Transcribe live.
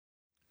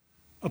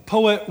A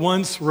poet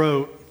once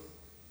wrote,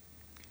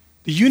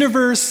 "The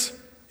universe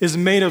is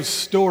made of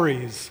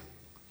stories,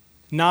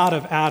 not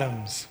of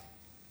atoms."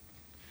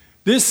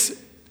 This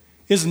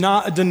is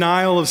not a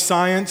denial of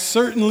science.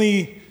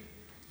 Certainly,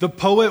 the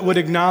poet would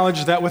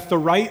acknowledge that with the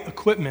right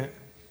equipment,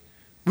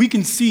 we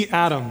can see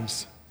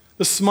atoms,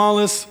 the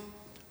smallest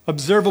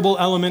observable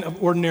element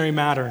of ordinary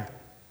matter.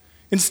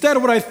 Instead,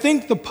 what I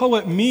think the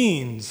poet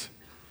means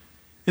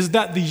is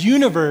that the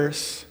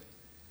universe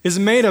is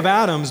made of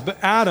atoms,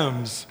 but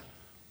atoms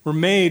were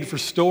made for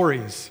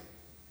stories.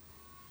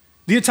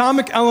 The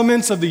atomic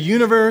elements of the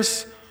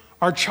universe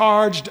are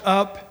charged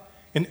up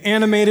and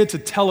animated to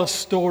tell a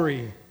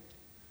story.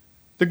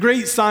 The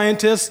great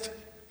scientist,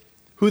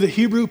 who the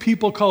Hebrew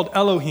people called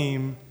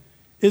Elohim,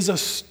 is a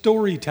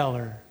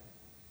storyteller.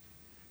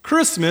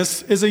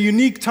 Christmas is a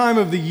unique time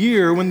of the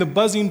year when the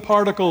buzzing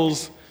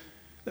particles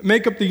that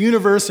make up the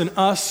universe and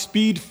us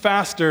speed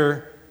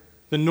faster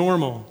than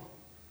normal.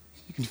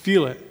 You can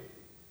feel it.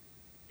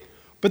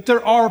 But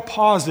there are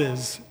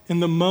pauses in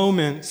the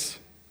moments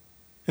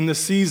in the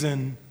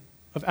season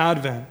of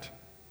Advent,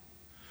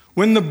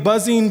 when the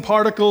buzzing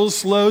particles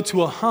slow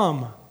to a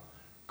hum,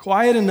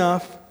 quiet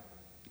enough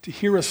to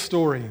hear a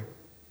story.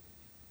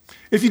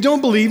 If you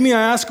don't believe me,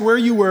 I ask where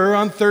you were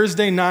on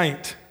Thursday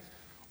night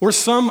or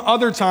some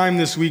other time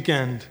this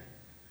weekend.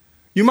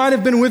 You might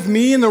have been with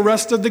me and the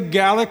rest of the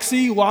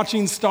galaxy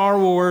watching Star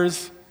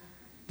Wars: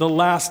 The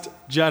Last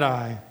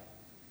Jedi.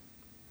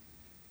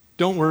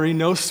 Don't worry,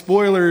 no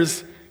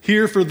spoilers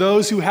here for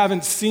those who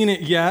haven't seen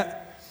it yet.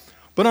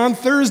 But on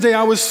Thursday,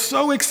 I was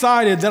so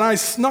excited that I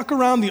snuck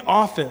around the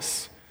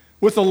office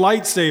with a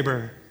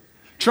lightsaber,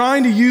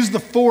 trying to use the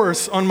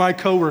Force on my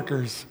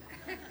coworkers.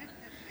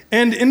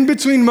 And in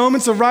between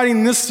moments of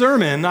writing this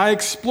sermon, I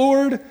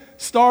explored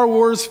Star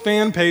Wars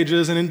fan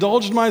pages and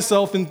indulged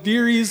myself in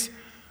theories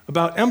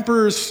about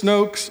Emperor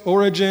Snoke's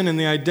origin and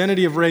the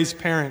identity of Rey's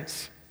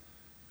parents.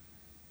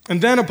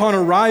 And then upon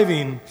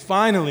arriving,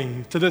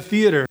 finally, to the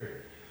theater,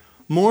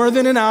 more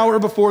than an hour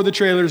before the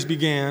trailers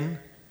began,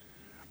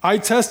 I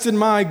tested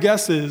my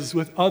guesses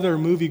with other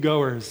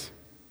moviegoers.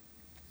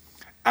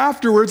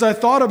 Afterwards, I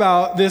thought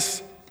about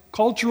this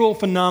cultural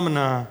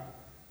phenomena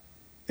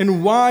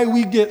and why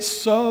we get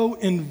so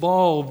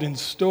involved in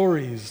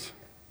stories.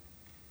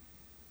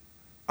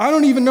 I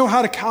don't even know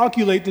how to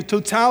calculate the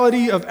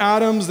totality of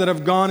atoms that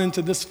have gone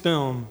into this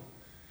film,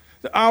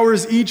 the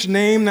hours each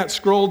name that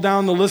scrolled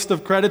down the list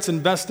of credits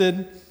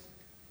invested,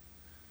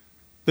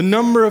 the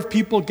number of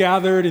people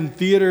gathered in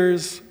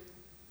theaters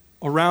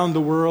around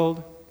the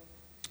world.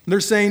 They're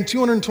saying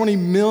 220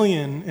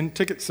 million in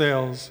ticket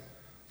sales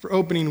for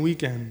opening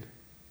weekend.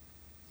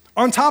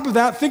 On top of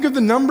that, think of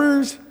the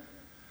numbers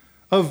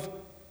of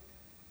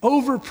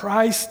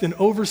overpriced and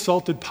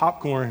oversalted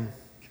popcorn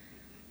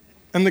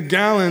and the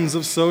gallons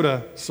of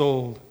soda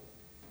sold.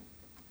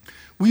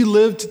 We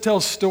live to tell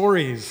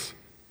stories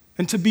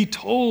and to be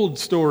told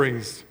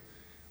stories.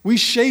 We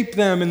shape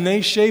them and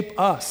they shape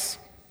us.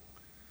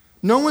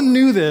 No one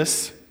knew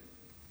this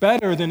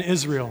better than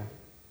Israel.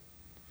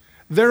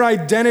 Their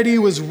identity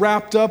was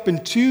wrapped up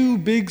in two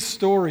big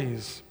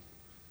stories: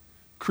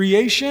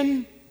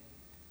 creation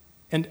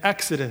and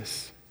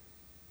Exodus.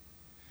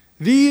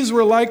 These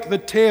were like the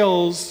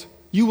tales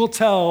you will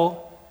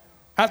tell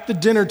at the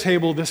dinner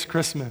table this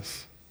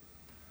Christmas,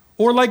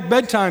 or like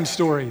bedtime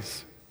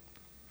stories.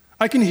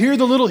 I can hear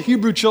the little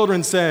Hebrew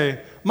children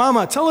say,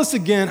 "Mama, tell us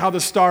again how the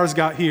stars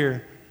got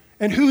here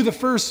and who the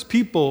first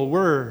people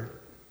were."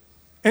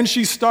 And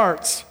she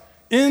starts,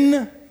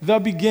 "In the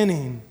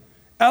beginning,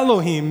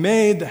 Elohim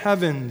made the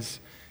heavens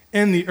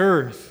and the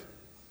earth."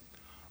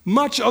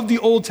 Much of the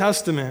Old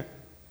Testament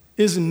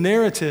is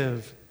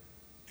narrative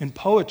and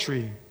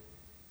poetry.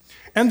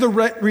 And the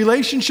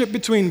relationship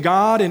between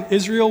God and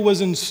Israel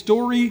was in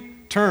story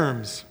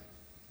terms.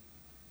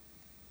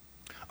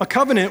 A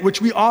covenant, which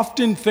we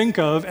often think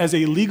of as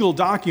a legal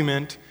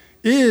document,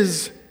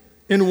 is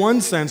in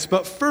one sense,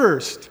 but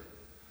first,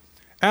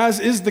 as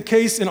is the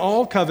case in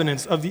all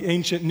covenants of the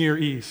ancient Near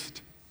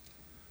East,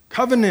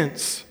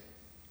 covenants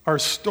are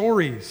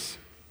stories,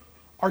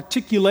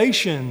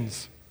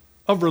 articulations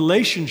of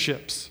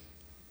relationships.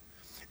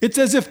 It's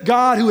as if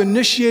God, who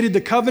initiated the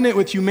covenant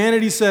with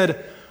humanity,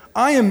 said,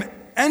 "I am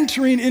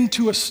entering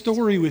into a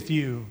story with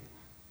you.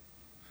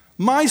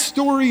 My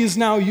story is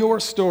now your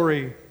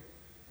story.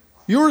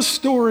 Your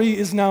story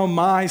is now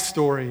my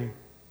story."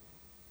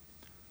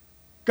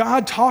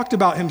 God talked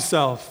about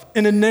himself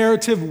in a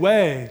narrative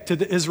way to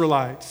the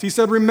Israelites. He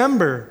said,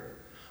 "Remember,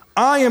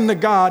 I am the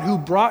God who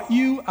brought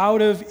you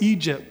out of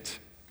Egypt."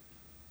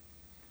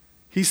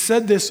 He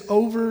said this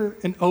over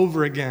and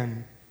over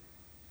again.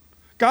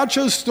 God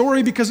chose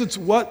story because it's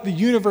what the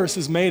universe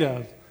is made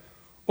of.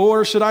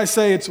 Or should I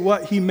say, it's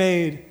what he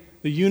made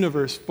the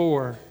universe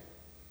for.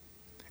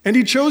 And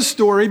he chose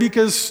story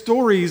because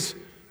stories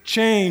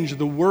change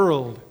the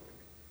world.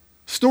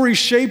 Stories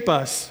shape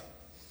us.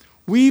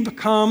 We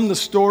become the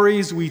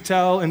stories we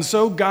tell, and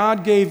so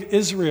God gave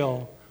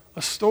Israel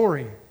a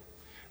story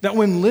that,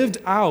 when lived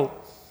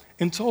out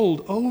and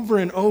told over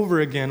and over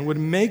again, would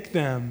make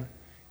them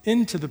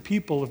into the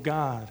people of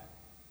God.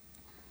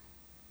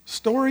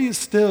 Story is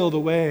still the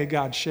way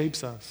God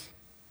shapes us.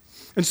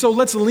 And so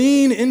let's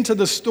lean into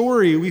the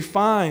story we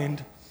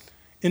find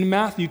in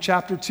Matthew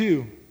chapter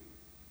 2.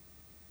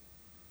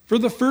 For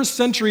the first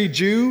century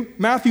Jew,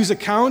 Matthew's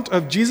account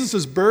of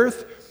Jesus'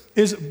 birth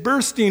is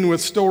bursting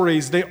with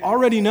stories they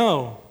already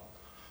know,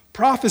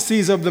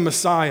 prophecies of the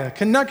Messiah,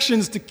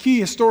 connections to key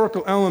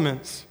historical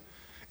elements,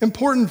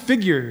 important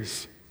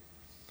figures.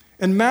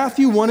 And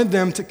Matthew wanted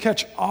them to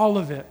catch all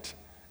of it,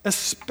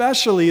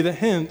 especially the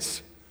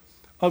hints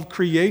of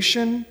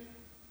creation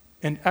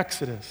and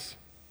Exodus.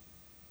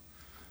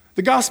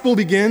 The gospel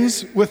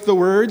begins with the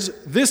words,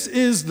 "This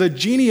is the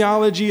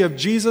genealogy of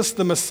Jesus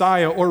the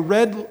Messiah," or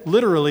read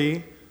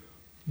literally,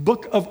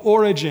 book of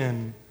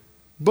origin,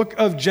 book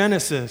of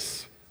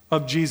Genesis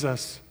of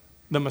Jesus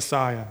the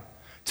Messiah,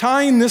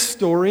 tying this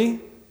story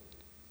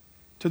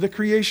to the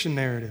creation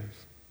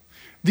narrative.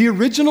 The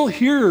original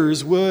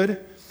hearers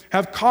would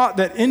have caught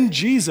that in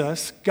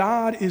Jesus,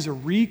 God is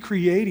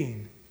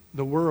recreating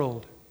the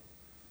world.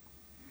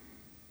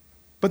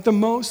 But the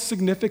most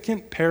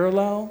significant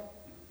parallel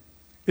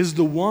is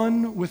the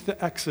one with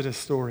the Exodus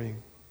story.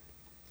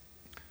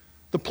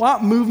 The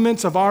plot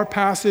movements of our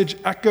passage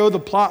echo the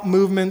plot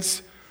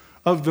movements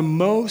of the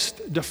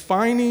most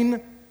defining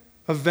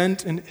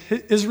event in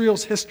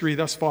Israel's history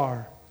thus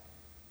far,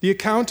 the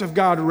account of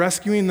God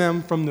rescuing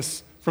them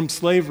from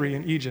slavery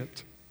in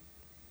Egypt.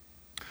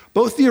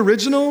 Both the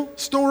original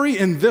story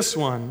and this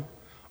one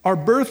are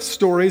birth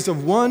stories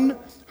of one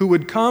who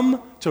would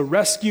come to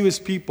rescue his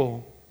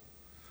people.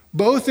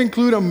 Both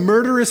include a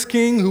murderous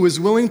king who is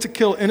willing to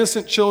kill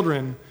innocent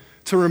children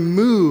to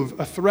remove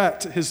a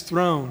threat to his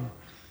throne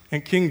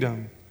and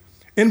kingdom.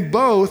 In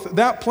both,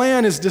 that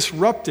plan is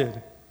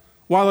disrupted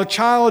while a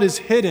child is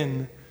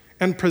hidden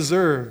and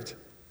preserved.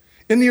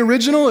 In the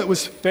original, it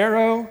was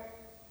Pharaoh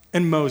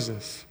and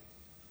Moses.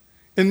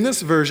 In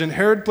this version,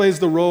 Herod plays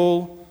the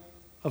role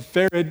of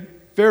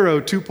Pharaoh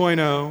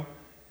 2.0,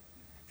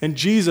 and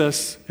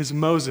Jesus is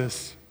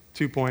Moses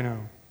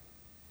 2.0.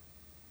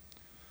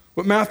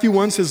 What Matthew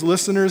wants his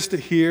listeners to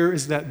hear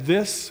is that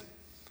this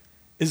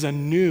is a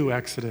new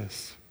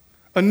Exodus,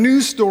 a new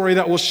story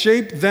that will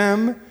shape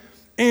them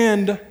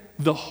and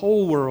the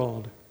whole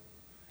world.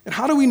 And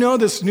how do we know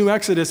this new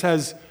Exodus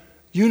has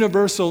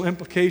universal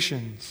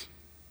implications?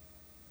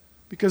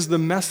 Because the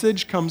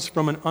message comes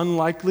from an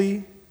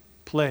unlikely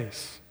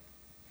place,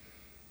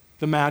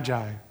 the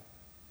Magi.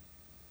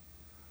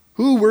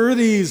 Who were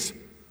these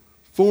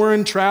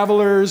foreign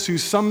travelers who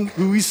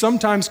we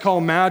sometimes call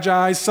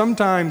magi,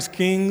 sometimes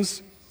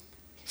kings,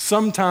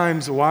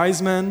 sometimes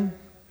wise men?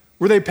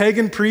 Were they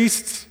pagan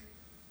priests,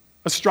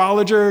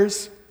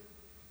 astrologers,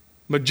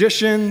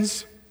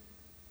 magicians?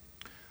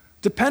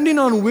 Depending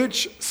on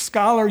which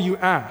scholar you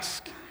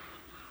ask,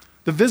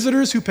 the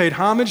visitors who paid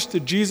homage to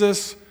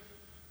Jesus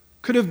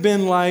could have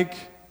been like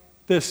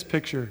this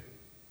picture.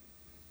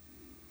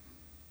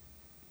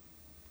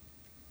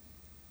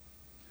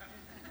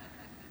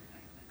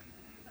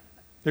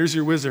 There's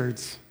your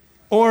wizards.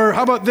 Or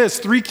how about this?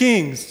 3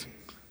 kings.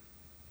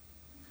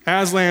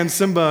 Aslan,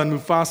 Simba, and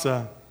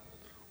Mufasa.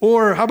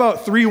 Or how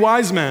about 3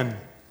 wise men?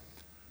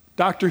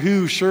 Doctor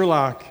Who,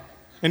 Sherlock,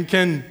 and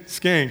Ken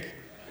Skank.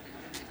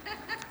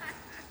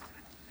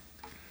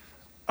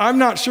 I'm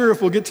not sure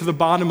if we'll get to the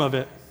bottom of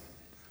it,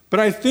 but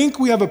I think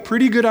we have a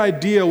pretty good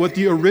idea what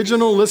the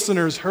original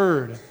listeners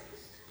heard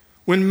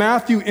when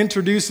Matthew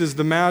introduces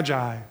the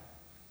Magi.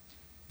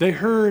 They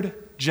heard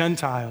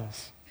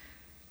Gentiles.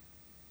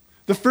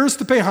 The first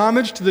to pay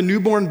homage to the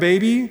newborn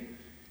baby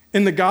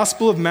in the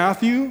Gospel of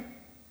Matthew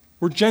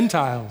were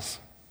Gentiles.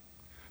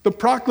 The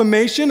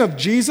proclamation of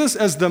Jesus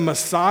as the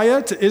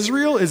Messiah to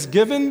Israel is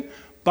given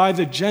by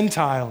the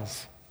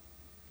Gentiles.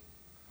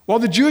 While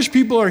the Jewish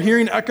people are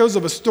hearing echoes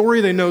of a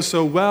story they know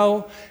so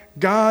well,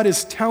 God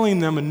is telling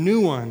them a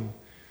new one,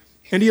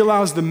 and he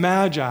allows the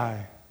Magi,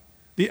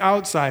 the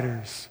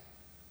outsiders,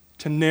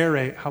 to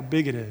narrate how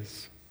big it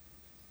is.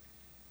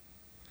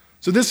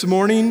 So this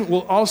morning,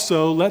 we'll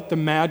also let the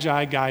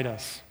Magi guide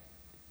us.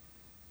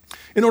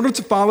 In order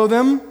to follow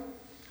them,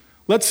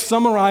 let's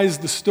summarize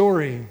the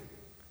story.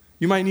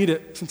 You might need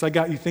it since I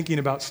got you thinking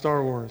about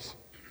Star Wars.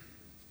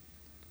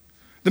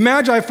 The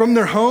Magi from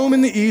their home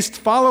in the east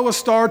follow a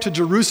star to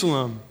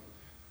Jerusalem,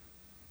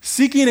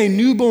 seeking a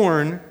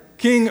newborn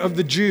king of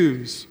the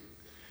Jews.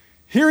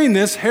 Hearing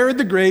this, Herod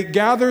the Great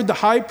gathered the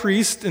high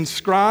priests and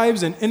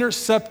scribes and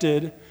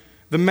intercepted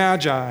the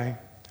Magi,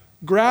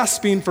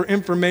 grasping for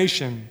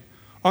information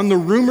on the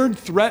rumored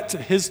threat to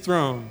his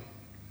throne.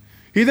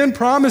 He then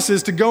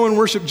promises to go and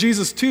worship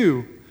Jesus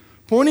too,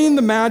 pointing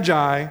the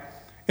Magi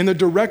in the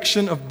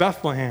direction of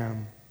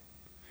Bethlehem.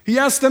 He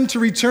asks them to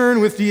return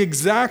with the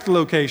exact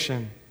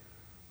location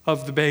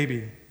of the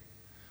baby.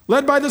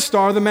 Led by the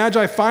star, the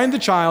Magi find the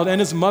child and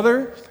his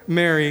mother,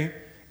 Mary,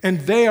 and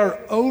they are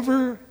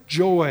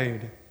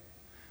overjoyed.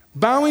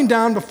 Bowing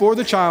down before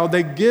the child,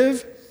 they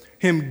give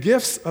him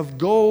gifts of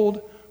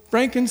gold,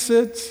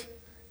 frankincense,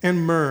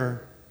 and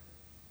myrrh.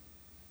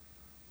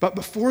 But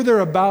before they're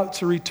about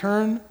to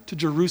return to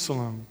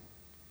Jerusalem,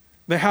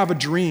 they have a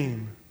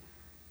dream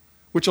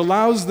which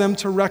allows them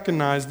to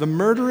recognize the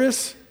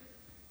murderous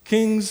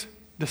king's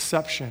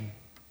deception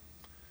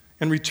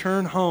and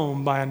return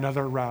home by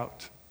another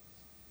route.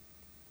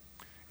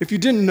 If you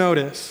didn't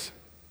notice,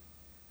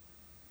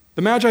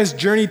 the Magi's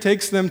journey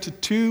takes them to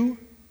two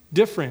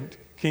different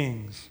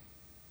kings.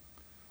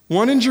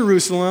 One in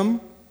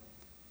Jerusalem,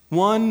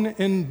 one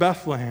in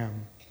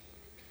Bethlehem.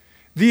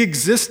 The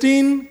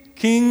existing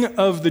king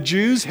of the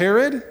Jews,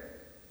 Herod,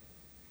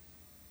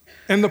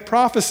 and the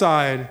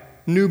prophesied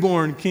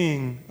newborn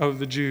king of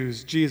the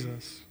Jews,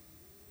 Jesus.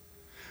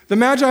 The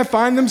Magi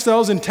find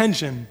themselves in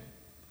tension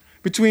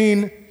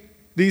between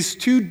these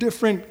two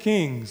different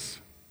kings,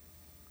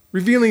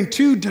 revealing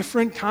two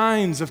different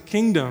kinds of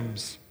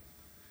kingdoms,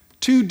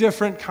 two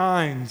different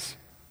kinds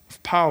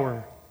of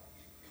power.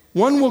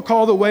 One will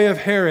call the way of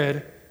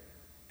Herod,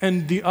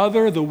 and the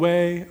other the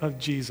way of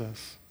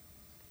Jesus.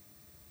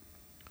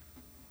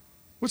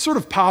 What sort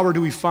of power do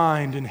we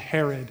find in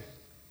Herod?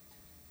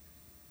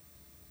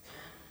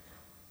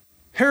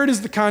 Herod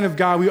is the kind of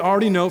guy we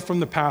already know from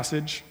the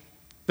passage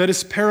that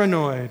is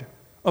paranoid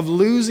of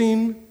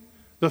losing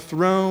the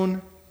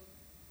throne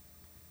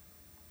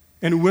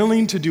and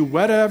willing to do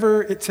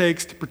whatever it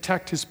takes to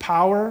protect his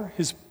power,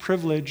 his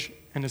privilege,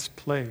 and his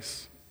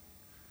place.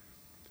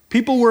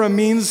 People were a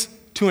means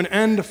to an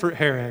end for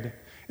Herod,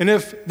 and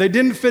if they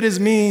didn't fit his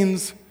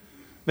means,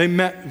 they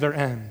met their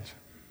end.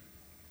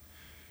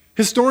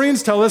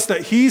 Historians tell us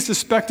that he,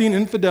 suspecting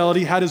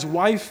infidelity, had his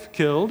wife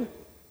killed.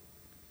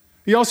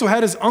 He also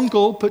had his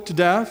uncle put to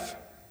death,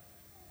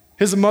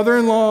 his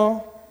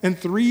mother-in-law, and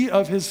 3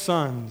 of his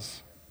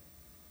sons.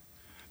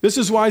 This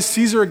is why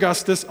Caesar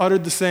Augustus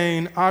uttered the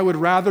saying, "I would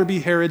rather be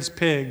Herod's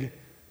pig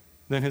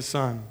than his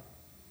son."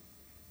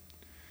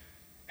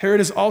 Herod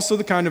is also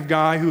the kind of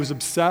guy who is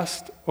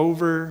obsessed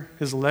over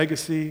his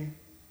legacy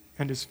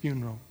and his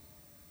funeral.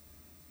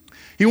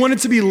 He wanted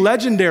to be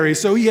legendary,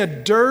 so he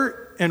had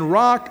dirt and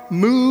rock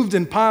moved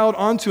and piled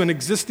onto an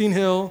existing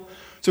hill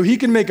so he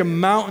could make a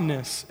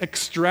mountainous,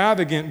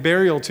 extravagant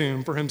burial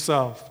tomb for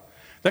himself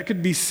that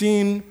could be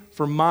seen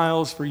for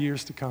miles for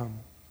years to come.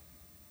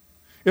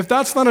 If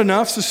that's not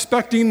enough,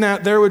 suspecting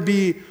that there would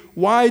be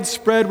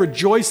widespread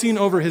rejoicing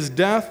over his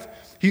death,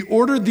 he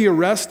ordered the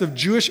arrest of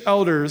Jewish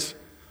elders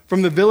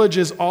from the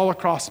villages all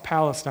across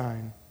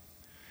Palestine.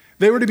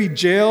 They were to be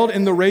jailed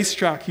in the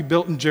racetrack he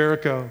built in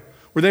Jericho,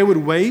 where they would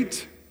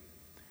wait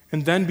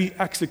and then be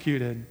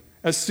executed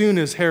as soon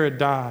as Herod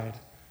died,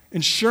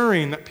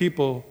 ensuring that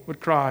people would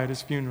cry at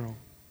his funeral.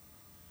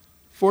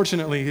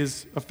 Fortunately,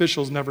 his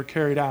officials never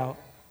carried out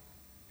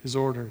his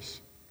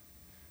orders.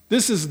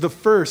 This is the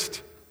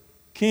first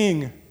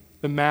king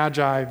the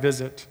Magi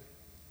visit,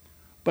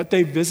 but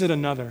they visit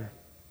another.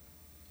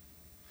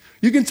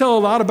 You can tell a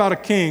lot about a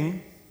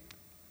king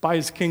by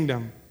his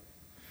kingdom.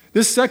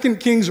 This second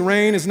king's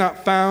reign is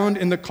not found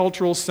in the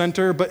cultural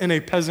center, but in a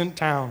peasant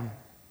town.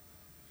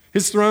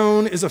 His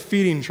throne is a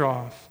feeding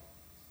trough.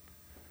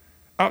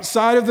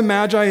 Outside of the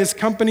Magi, his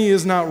company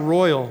is not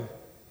royal.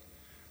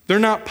 They're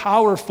not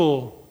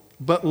powerful,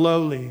 but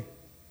lowly.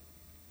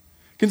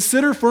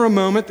 Consider for a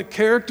moment the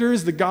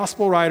characters the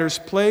gospel writers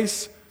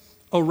place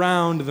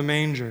around the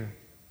manger.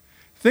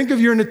 Think of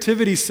your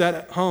nativity set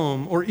at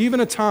home, or even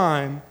a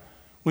time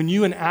when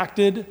you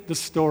enacted the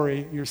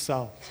story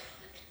yourself.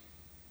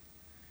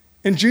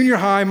 In junior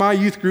high, my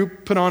youth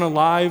group put on a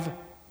live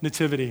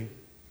nativity.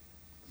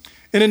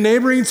 In a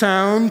neighboring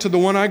town to the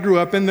one I grew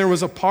up in, there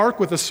was a park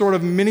with a sort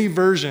of mini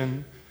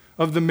version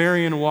of the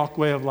Marian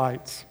Walkway of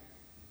Lights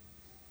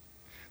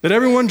that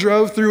everyone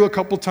drove through a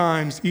couple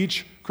times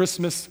each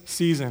Christmas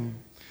season.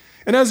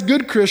 And as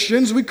good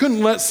Christians, we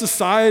couldn't let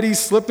society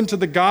slip into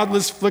the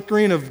godless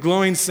flickering of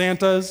glowing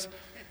Santas,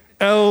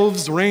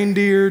 elves,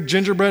 reindeer,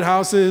 gingerbread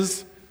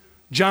houses,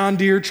 John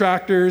Deere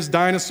tractors,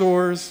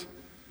 dinosaurs,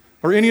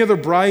 or any other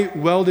bright,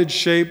 welded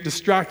shape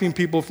distracting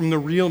people from the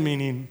real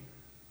meaning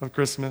of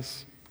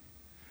Christmas.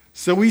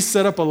 So we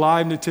set up a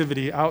live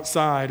nativity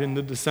outside in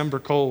the December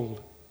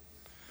cold.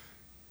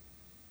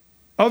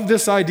 Of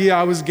this idea,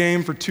 I was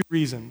game for 2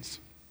 reasons.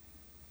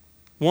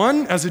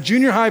 One, as a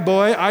junior high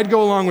boy, I'd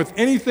go along with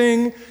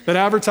anything that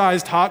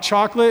advertised hot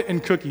chocolate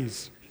and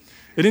cookies.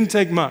 It didn't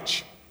take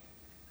much.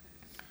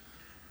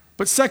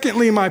 But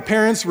secondly, my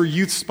parents were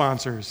youth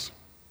sponsors,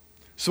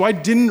 so I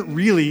didn't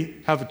really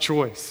have a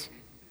choice.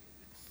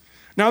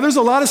 Now, there's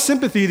a lot of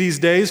sympathy these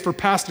days for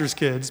pastors'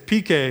 kids,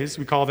 PKs,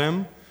 we call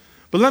them.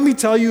 But let me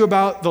tell you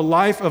about the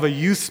life of a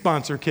youth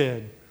sponsor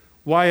kid,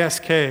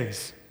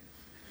 YSKs.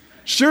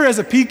 Sure, as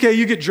a PK,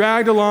 you get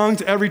dragged along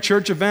to every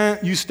church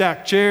event, you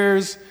stack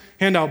chairs,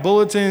 hand out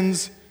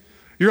bulletins,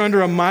 you're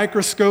under a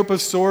microscope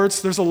of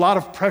sorts. There's a lot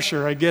of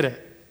pressure, I get it.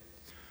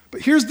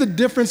 But here's the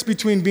difference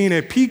between being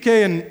a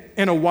PK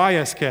and a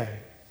YSK.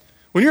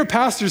 When you're a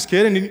pastor's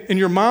kid and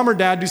your mom or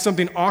dad do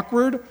something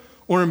awkward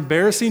or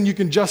embarrassing, you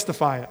can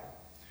justify it.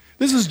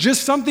 This is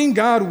just something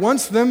God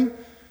wants them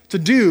to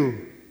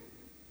do.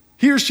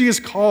 He or she is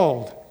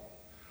called.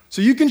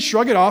 So you can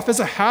shrug it off as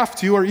a have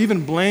to or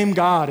even blame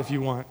God if you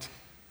want.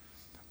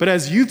 But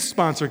as youth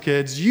sponsor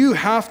kids, you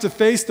have to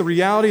face the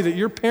reality that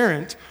your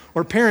parent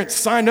or parents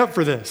signed up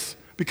for this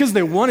because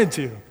they wanted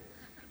to.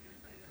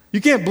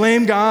 You can't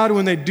blame God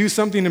when they do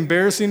something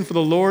embarrassing for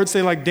the Lord,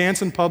 say like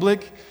dance in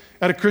public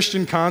at a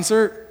Christian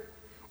concert,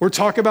 or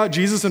talk about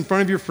Jesus in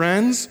front of your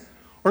friends,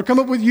 or come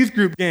up with youth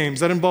group games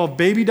that involve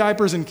baby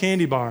diapers and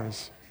candy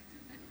bars.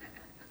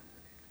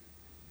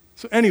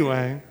 So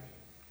anyway,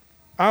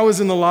 I was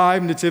in the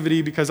live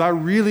nativity because I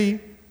really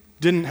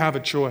didn't have a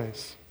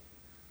choice.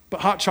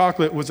 But hot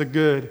chocolate was a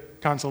good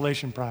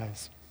consolation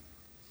prize.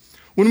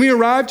 When we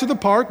arrived to the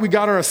park, we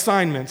got our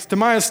assignments. To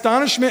my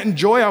astonishment and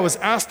joy, I was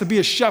asked to be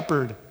a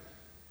shepherd,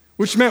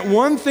 which meant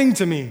one thing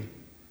to me.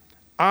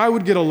 I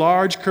would get a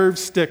large curved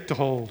stick to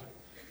hold.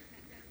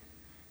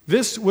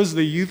 This was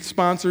the youth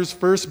sponsor's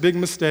first big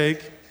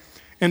mistake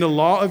and a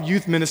law of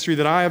youth ministry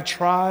that I have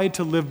tried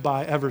to live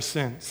by ever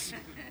since.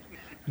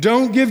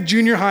 Don't give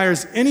junior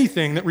hires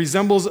anything that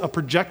resembles a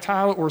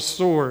projectile or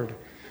sword,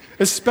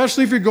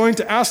 especially if you're going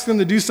to ask them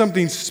to do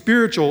something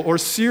spiritual or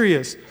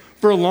serious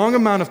for a long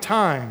amount of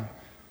time.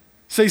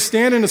 Say,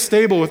 stand in a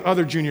stable with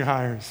other junior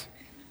hires.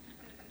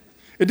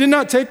 It did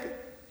not take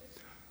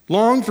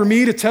long for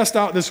me to test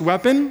out this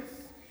weapon,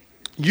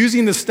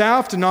 using the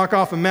staff to knock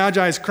off a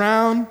Magi's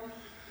crown,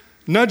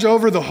 nudge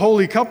over the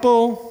holy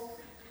couple,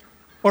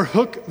 or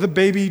hook the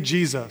baby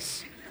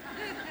Jesus.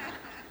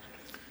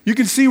 You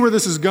can see where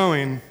this is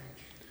going.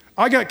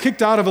 I got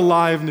kicked out of a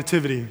live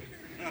nativity,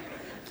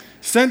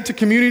 sent to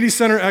community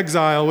center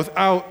exile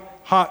without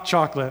hot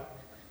chocolate.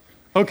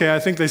 Okay, I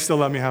think they still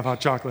let me have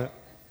hot chocolate.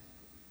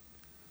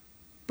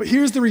 But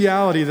here's the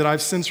reality that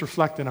I've since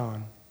reflected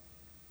on.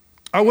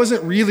 I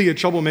wasn't really a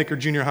troublemaker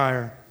junior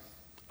hire.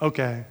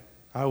 Okay,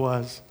 I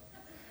was.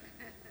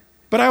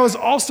 But I was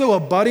also a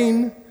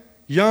budding,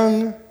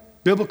 young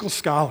biblical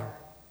scholar.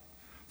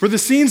 For the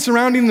scenes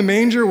surrounding the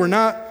manger were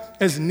not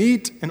as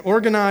neat and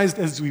organized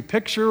as we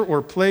picture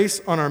or place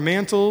on our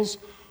mantles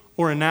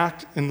or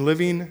enact in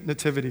living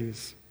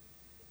nativities.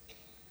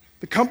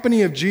 The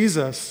company of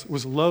Jesus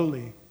was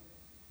lowly.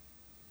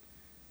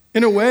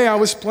 In a way, I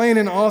was playing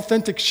an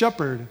authentic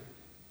shepherd,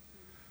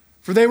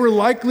 for they were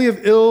likely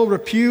of ill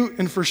repute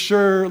and for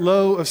sure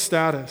low of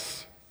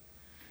status.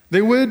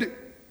 They would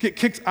get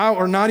kicked out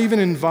or not even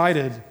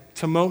invited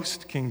to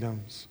most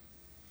kingdoms,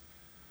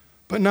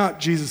 but not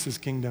Jesus'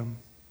 kingdom.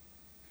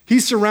 He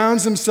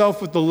surrounds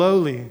himself with the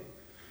lowly,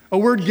 a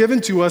word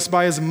given to us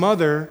by his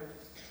mother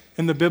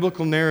in the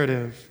biblical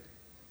narrative.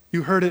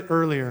 You heard it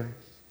earlier.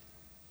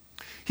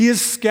 He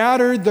has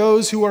scattered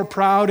those who are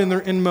proud in their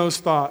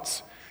inmost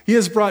thoughts. He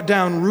has brought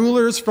down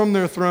rulers from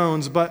their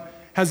thrones, but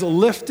has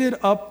lifted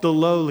up the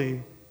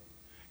lowly.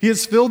 He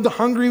has filled the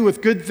hungry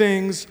with good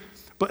things,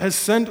 but has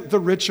sent the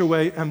rich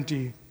away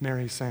empty,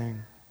 Mary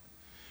sang.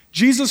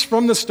 Jesus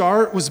from the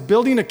start was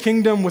building a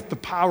kingdom with the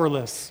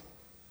powerless.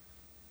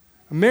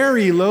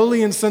 Mary,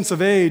 lowly in sense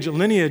of age,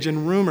 lineage,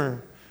 and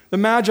rumor. The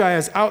Magi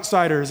as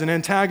outsiders and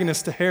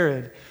antagonists to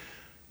Herod.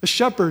 The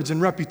shepherds in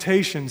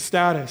reputation,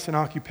 status, and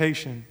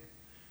occupation.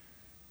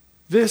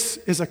 This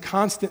is a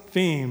constant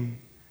theme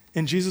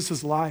in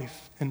Jesus'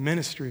 life and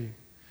ministry.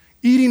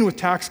 Eating with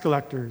tax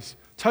collectors,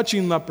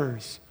 touching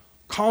lepers,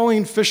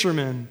 calling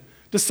fishermen,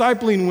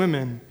 discipling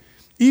women.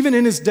 Even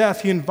in his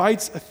death, he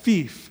invites a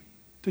thief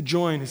to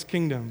join his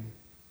kingdom.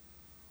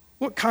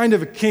 What kind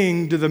of a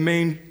king do the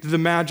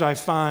Magi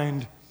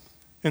find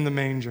in the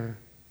manger?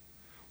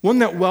 One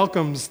that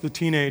welcomes the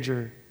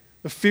teenager,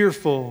 the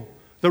fearful,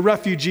 the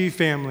refugee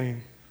family,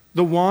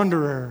 the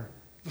wanderer,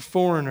 the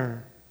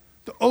foreigner,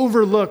 the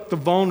overlooked, the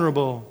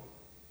vulnerable,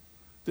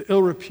 the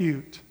ill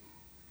repute,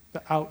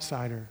 the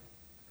outsider.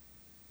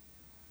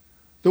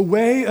 The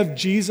way of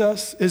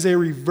Jesus is a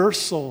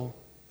reversal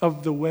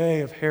of the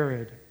way of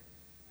Herod.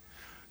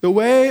 The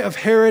way of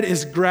Herod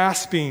is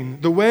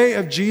grasping. The way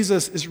of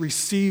Jesus is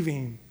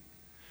receiving.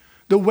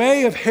 The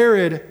way of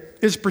Herod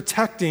is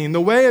protecting. The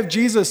way of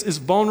Jesus is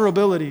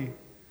vulnerability.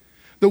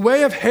 The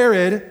way of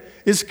Herod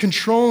is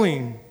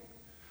controlling.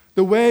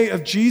 The way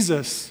of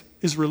Jesus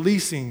is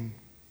releasing.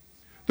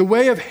 The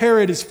way of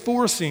Herod is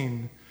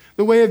forcing.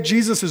 The way of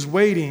Jesus is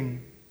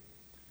waiting.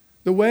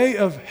 The way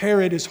of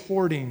Herod is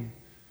hoarding.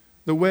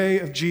 The way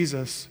of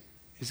Jesus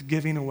is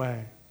giving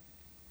away.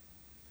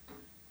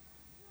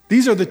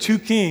 These are the two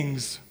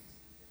kings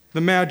the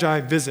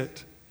Magi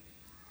visit.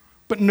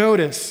 But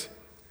notice,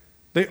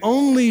 they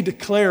only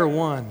declare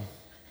one,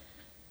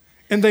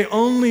 and they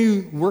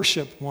only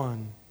worship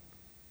one.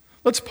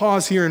 Let's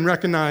pause here and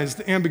recognize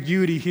the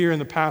ambiguity here in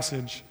the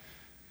passage.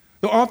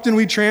 Though often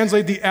we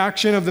translate the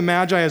action of the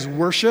Magi as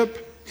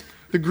worship,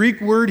 the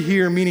Greek word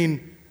here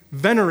meaning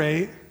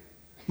venerate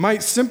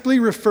might simply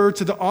refer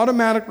to the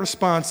automatic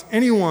response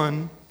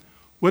anyone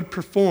would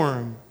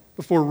perform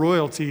before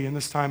royalty in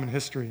this time in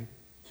history.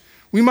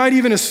 We might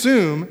even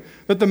assume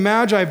that the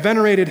Magi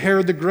venerated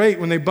Herod the Great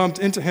when they bumped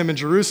into him in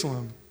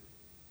Jerusalem.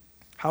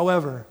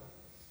 However,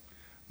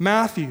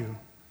 Matthew,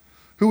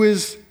 who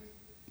is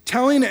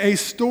telling a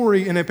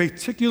story in a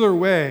particular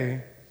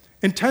way,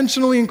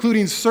 intentionally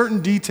including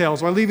certain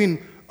details while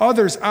leaving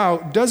others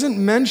out, doesn't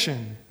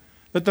mention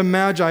that the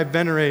Magi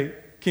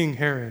venerate King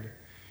Herod.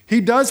 He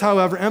does,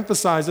 however,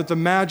 emphasize that the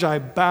Magi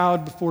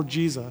bowed before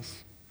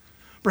Jesus.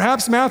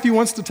 Perhaps Matthew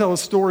wants to tell a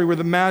story where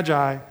the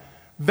Magi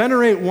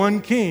venerate one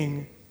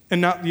king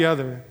and not the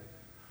other.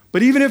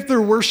 But even if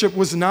their worship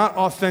was not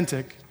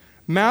authentic,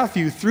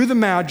 Matthew, through the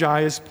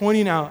Magi, is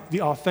pointing out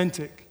the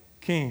authentic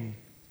king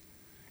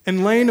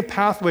and laying a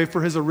pathway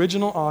for his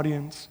original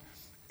audience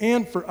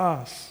and for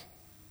us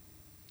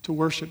to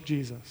worship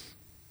Jesus.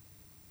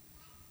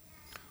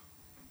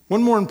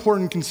 One more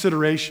important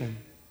consideration.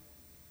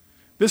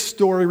 This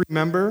story,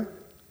 remember,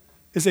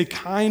 is a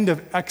kind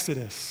of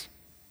exodus.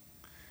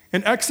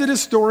 And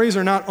Exodus stories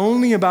are not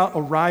only about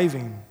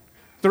arriving,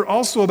 they're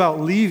also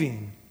about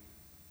leaving.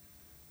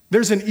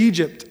 There's an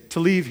Egypt to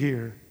leave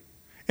here,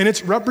 and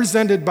it's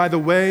represented by the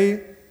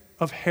way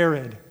of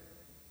Herod.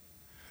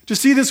 To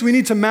see this, we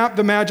need to map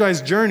the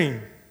Magi's journey.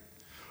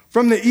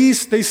 From the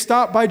east, they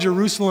stop by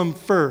Jerusalem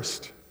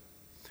first,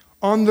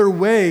 on their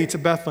way to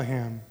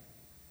Bethlehem.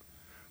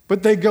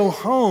 But they go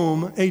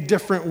home a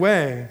different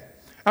way.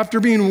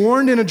 After being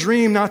warned in a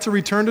dream not to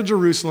return to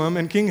Jerusalem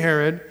and King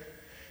Herod,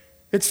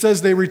 it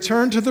says they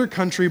returned to their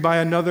country by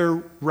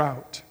another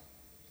route.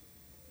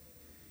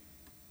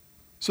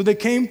 So they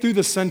came through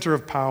the center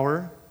of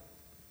power,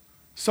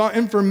 saw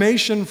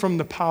information from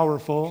the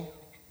powerful,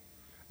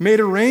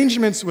 made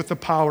arrangements with the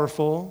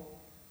powerful,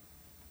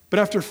 but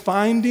after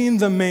finding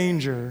the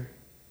manger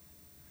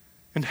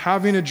and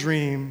having a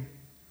dream,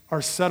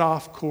 are set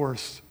off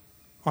course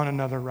on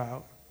another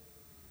route.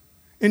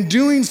 In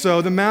doing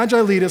so, the Magi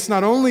lead us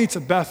not only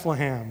to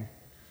Bethlehem,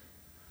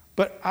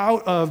 but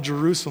out of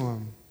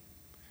Jerusalem,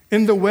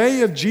 in the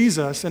way of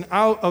Jesus and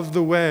out of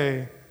the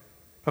way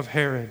of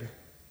Herod.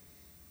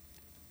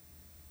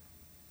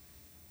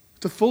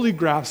 To fully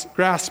grasp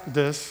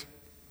this,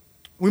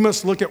 we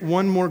must look at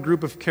one more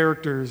group of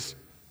characters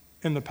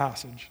in the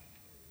passage.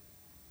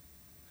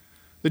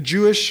 The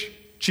Jewish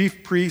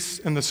chief priests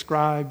and the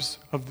scribes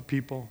of the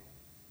people.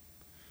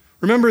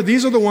 Remember,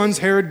 these are the ones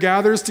Herod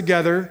gathers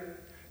together,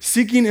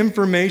 seeking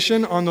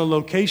information on the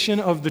location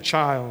of the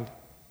child.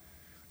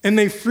 And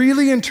they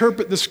freely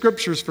interpret the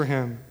scriptures for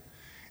him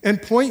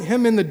and point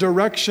him in the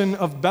direction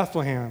of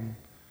Bethlehem,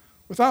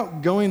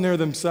 without going there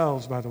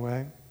themselves, by the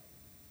way.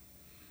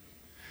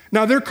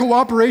 Now, their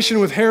cooperation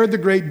with Herod the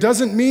Great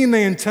doesn't mean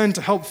they intend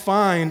to help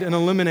find and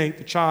eliminate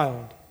the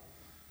child.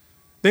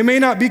 They may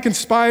not be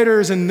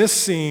conspirators in this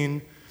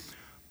scene,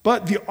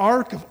 but the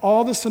arc of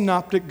all the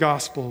synoptic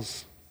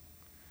gospels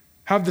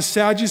have the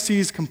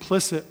Sadducees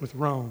complicit with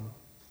Rome.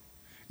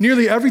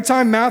 Nearly every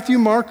time Matthew,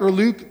 Mark, or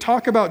Luke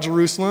talk about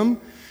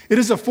Jerusalem, it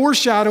is a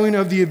foreshadowing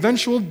of the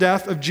eventual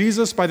death of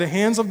Jesus by the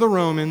hands of the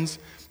Romans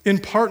in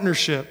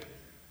partnership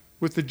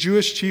with the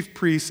Jewish chief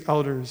priests,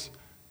 elders,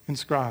 and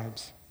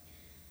scribes.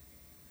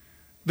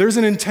 There's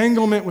an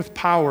entanglement with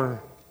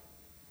power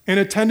and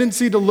a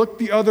tendency to look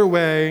the other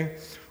way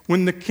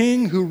when the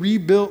king who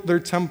rebuilt their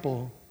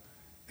temple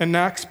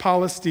enacts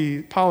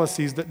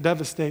policies that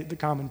devastate the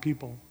common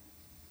people.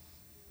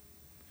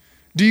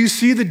 Do you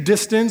see the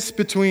distance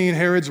between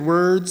Herod's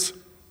words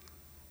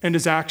and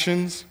his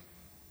actions?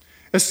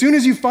 As soon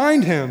as you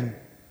find him,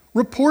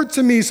 report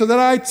to me so that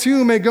I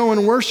too may go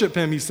and worship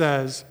him, he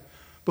says,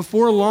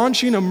 before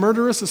launching a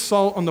murderous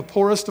assault on the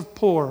poorest of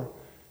poor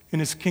in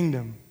his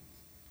kingdom.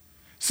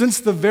 Since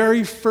the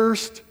very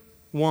first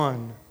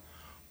one,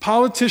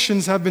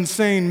 politicians have been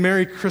saying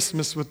Merry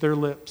Christmas with their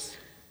lips,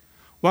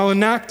 while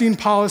enacting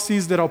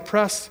policies that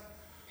oppress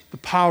the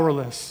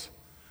powerless,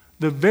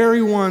 the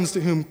very ones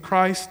to whom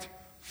Christ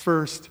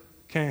first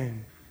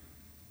came.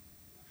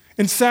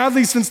 And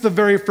sadly, since the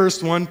very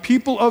first one,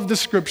 people of the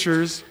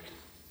scriptures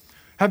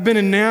have been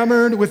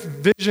enamored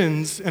with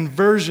visions and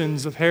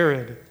versions of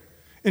Herod,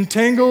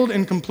 entangled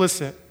and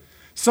complicit,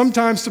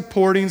 sometimes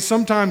supporting,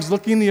 sometimes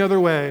looking the other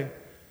way,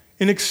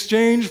 in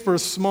exchange for a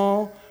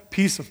small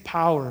piece of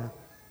power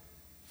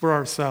for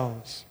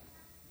ourselves.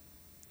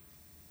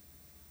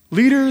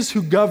 Leaders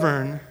who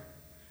govern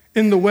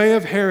in the way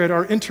of Herod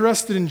are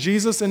interested in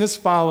Jesus and his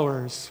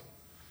followers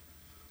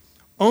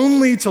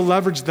only to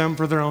leverage them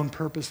for their own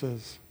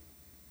purposes.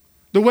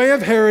 The way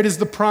of Herod is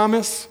the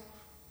promise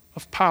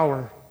of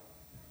power,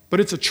 but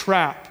it's a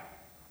trap,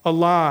 a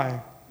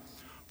lie.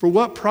 For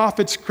what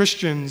profits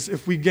Christians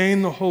if we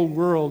gain the whole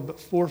world but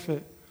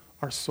forfeit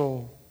our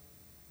soul?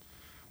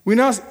 We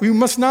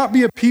must not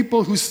be a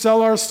people who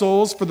sell our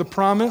souls for the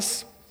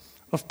promise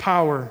of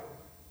power,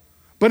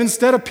 but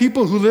instead a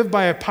people who live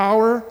by a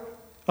power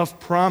of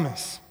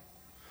promise.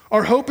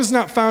 Our hope is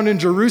not found in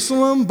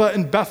Jerusalem, but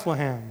in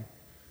Bethlehem.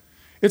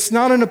 It's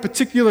not in a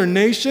particular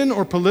nation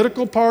or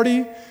political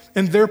party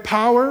and their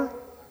power,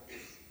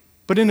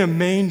 but in a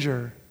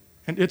manger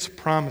and its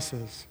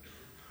promises.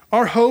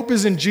 Our hope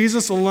is in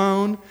Jesus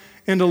alone,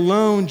 and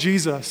alone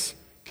Jesus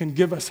can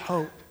give us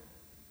hope.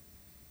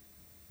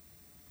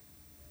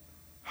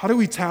 How do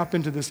we tap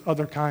into this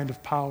other kind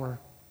of power?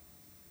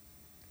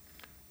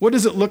 What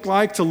does it look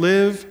like to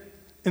live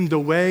in the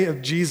way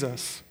of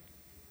Jesus?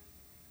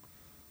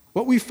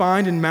 What we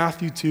find in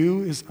Matthew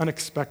 2 is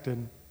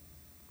unexpected.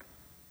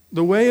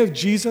 The way of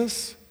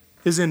Jesus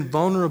is in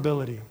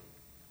vulnerability.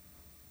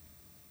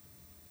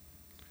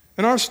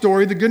 In our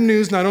story, the good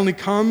news not only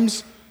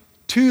comes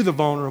to the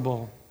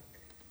vulnerable,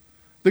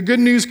 the good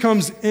news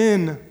comes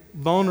in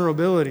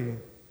vulnerability.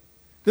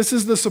 This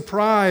is the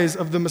surprise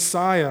of the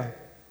Messiah.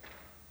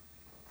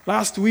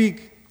 Last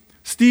week,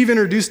 Steve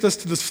introduced us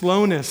to the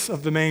slowness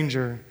of the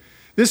manger.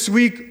 This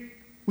week,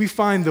 we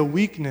find the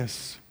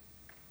weakness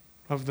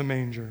of the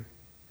manger.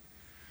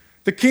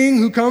 The king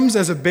who comes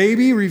as a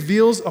baby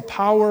reveals a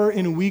power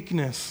in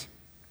weakness.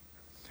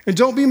 And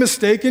don't be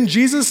mistaken,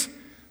 Jesus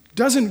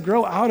doesn't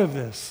grow out of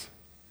this.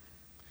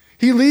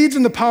 He leads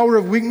in the power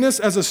of weakness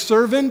as a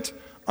servant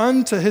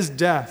unto his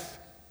death.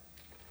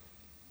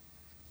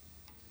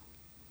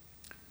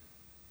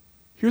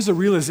 Here's a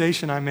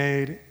realization I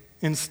made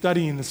in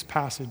studying this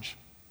passage.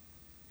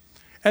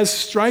 As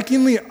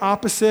strikingly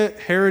opposite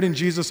Herod and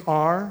Jesus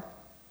are,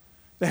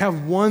 they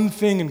have one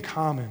thing in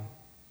common.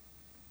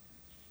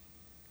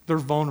 They're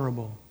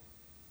vulnerable.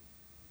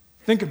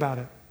 Think about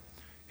it.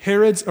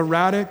 Herod's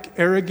erratic,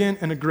 arrogant,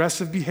 and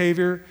aggressive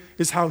behavior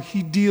is how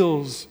he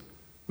deals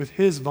with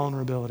his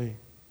vulnerability.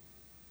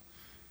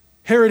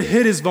 Herod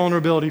hid his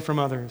vulnerability from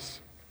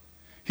others.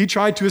 He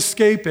tried to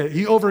escape it.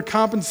 He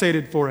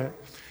overcompensated for it.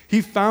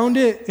 He found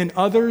it in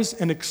others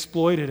and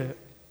exploited it.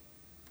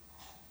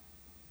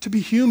 To be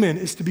human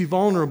is to be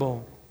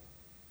vulnerable.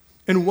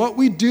 And what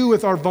we do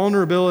with our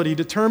vulnerability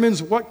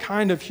determines what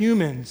kind of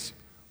humans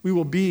we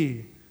will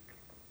be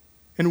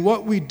and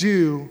what we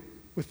do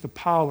with the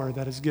power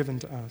that is given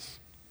to us.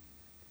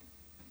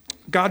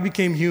 God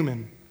became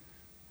human,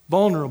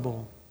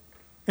 vulnerable,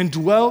 and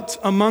dwelt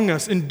among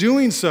us. In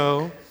doing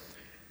so,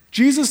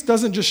 Jesus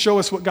doesn't just show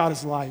us what God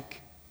is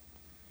like.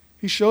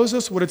 He shows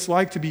us what it's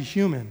like to be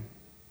human.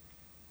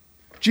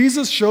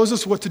 Jesus shows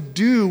us what to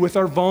do with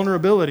our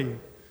vulnerability.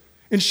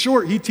 In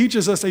short, he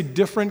teaches us a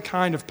different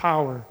kind of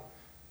power.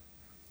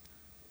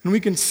 And we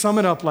can sum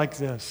it up like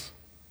this.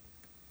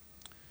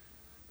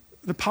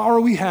 The power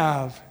we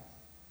have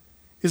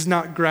is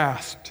not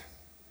grasped.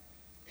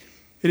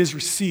 It is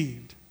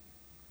received.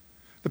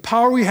 The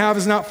power we have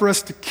is not for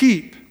us to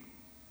keep,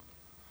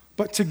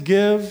 but to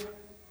give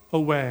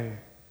away.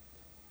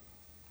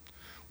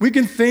 We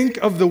can think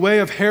of the way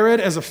of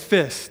Herod as a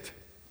fist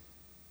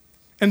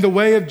and the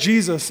way of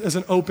Jesus as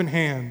an open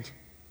hand.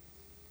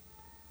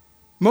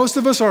 Most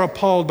of us are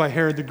appalled by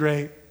Herod the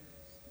Great.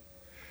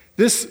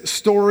 This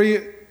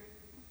story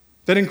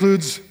that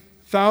includes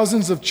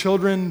thousands of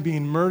children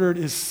being murdered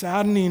is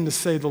saddening to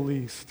say the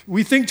least.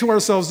 We think to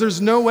ourselves,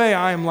 there's no way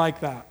I am like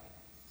that.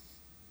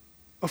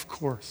 Of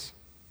course.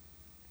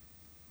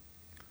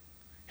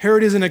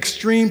 Herod is an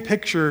extreme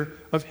picture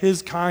of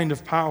his kind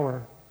of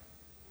power.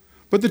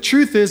 But the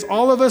truth is,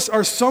 all of us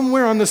are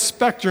somewhere on the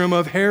spectrum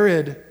of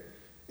Herod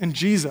and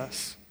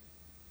Jesus.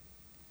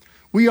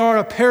 We are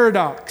a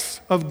paradox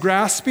of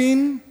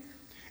grasping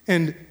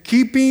and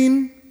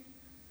keeping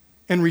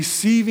and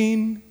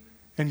receiving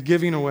and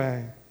giving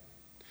away.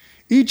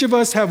 Each of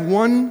us have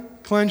one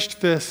clenched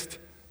fist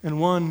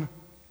and one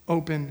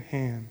open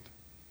hand.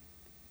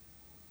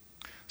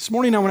 This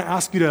morning I want to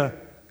ask you to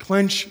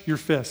clench your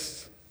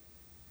fists.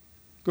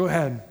 Go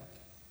ahead.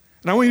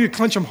 And I want you to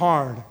clench them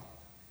hard.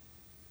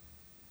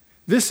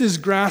 This is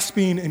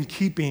grasping and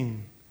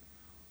keeping.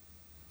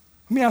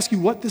 Let me ask you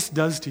what this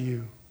does to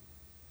you.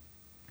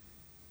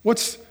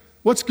 What's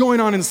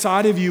going on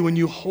inside of you when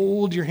you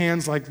hold your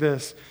hands like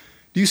this?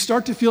 Do you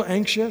start to feel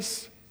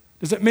anxious?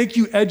 Does it make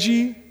you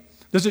edgy?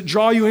 Does it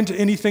draw you into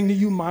anything that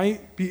you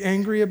might be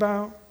angry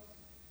about?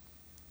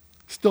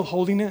 Still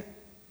holding it?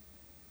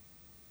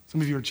 Some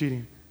of you are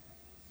cheating.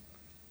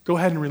 Go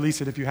ahead and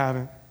release it if you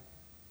haven't.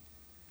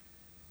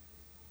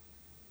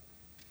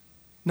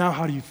 Now,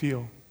 how do you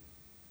feel?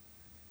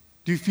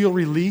 Do you feel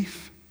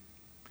relief?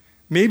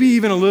 Maybe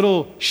even a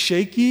little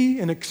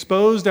shaky and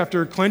exposed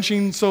after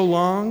clenching so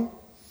long?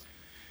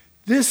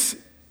 This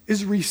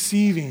is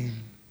receiving.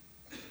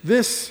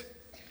 This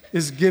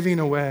is giving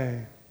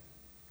away.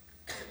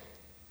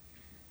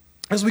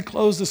 As we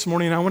close this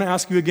morning, I want to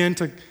ask you again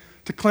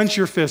to clench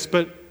your fist,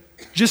 but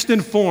just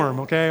in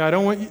form, okay? I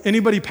don't want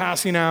anybody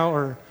passing out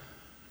or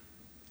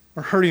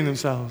hurting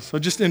themselves. So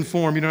just in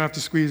form, you don't have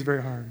to squeeze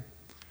very hard.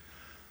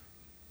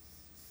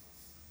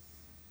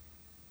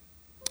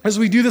 As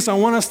we do this, I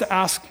want us to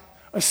ask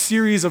a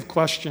series of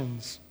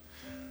questions.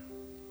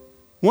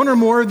 One or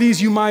more of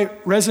these you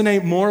might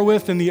resonate more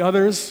with than the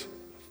others.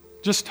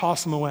 Just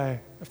toss them away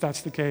if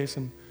that's the case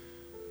and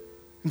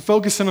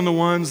focus in on the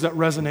ones that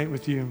resonate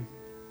with you.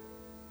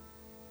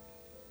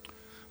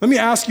 Let me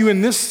ask you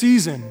in this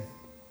season,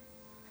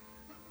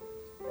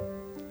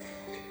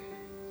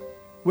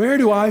 where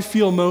do I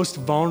feel most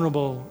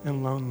vulnerable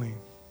and lonely?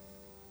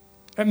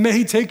 It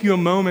may take you a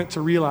moment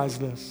to realize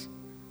this.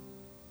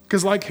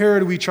 Because like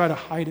Herod, we try to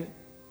hide it.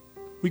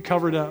 We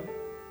cover it up.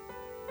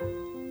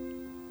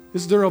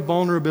 Is there a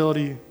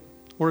vulnerability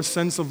or a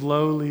sense of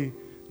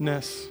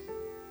lowliness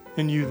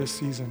in you this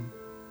season?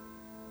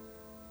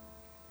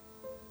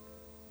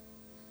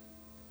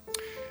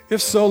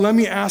 If so, let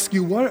me ask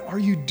you, what are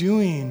you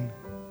doing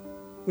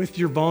with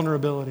your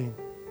vulnerability?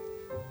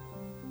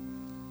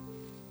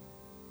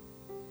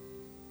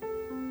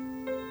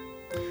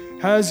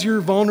 Has your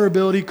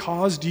vulnerability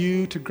caused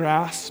you to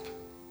grasp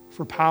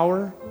for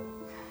power?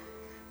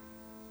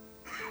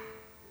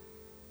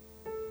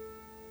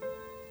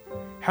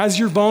 Has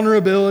your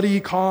vulnerability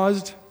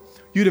caused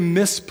you to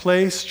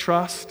misplace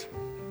trust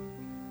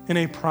in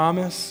a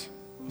promise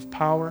of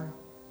power?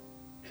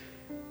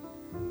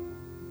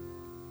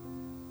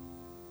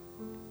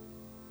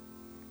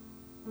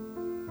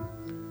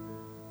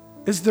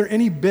 Is there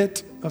any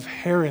bit of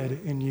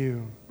Herod in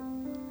you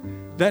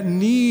that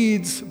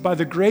needs, by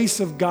the grace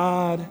of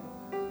God,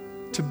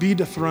 to be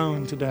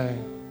dethroned today?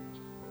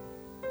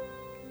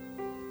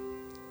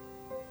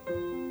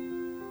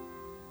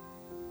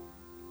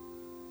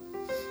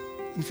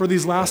 And for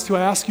these last two,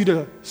 I ask you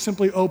to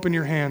simply open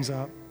your hands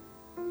up.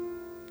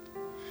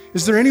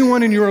 Is there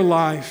anyone in your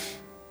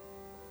life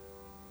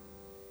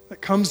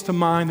that comes to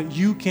mind that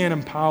you can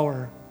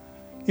empower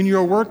in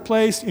your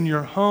workplace, in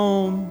your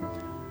home,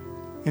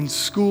 in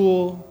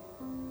school?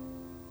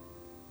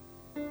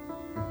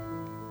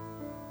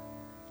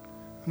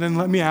 And then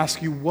let me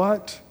ask you,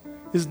 what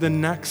is the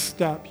next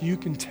step you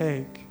can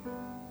take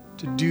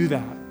to do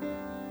that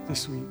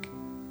this week?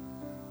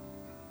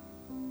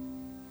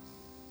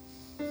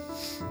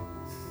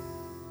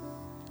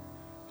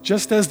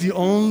 Just as the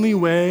only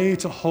way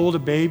to hold a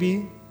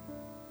baby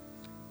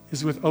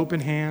is with open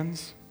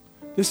hands,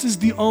 this is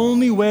the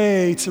only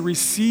way to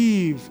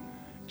receive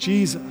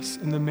Jesus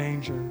in the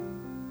manger.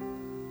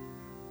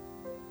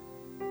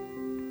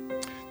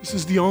 This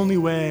is the only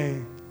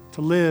way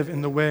to live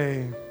in the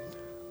way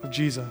of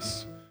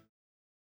Jesus.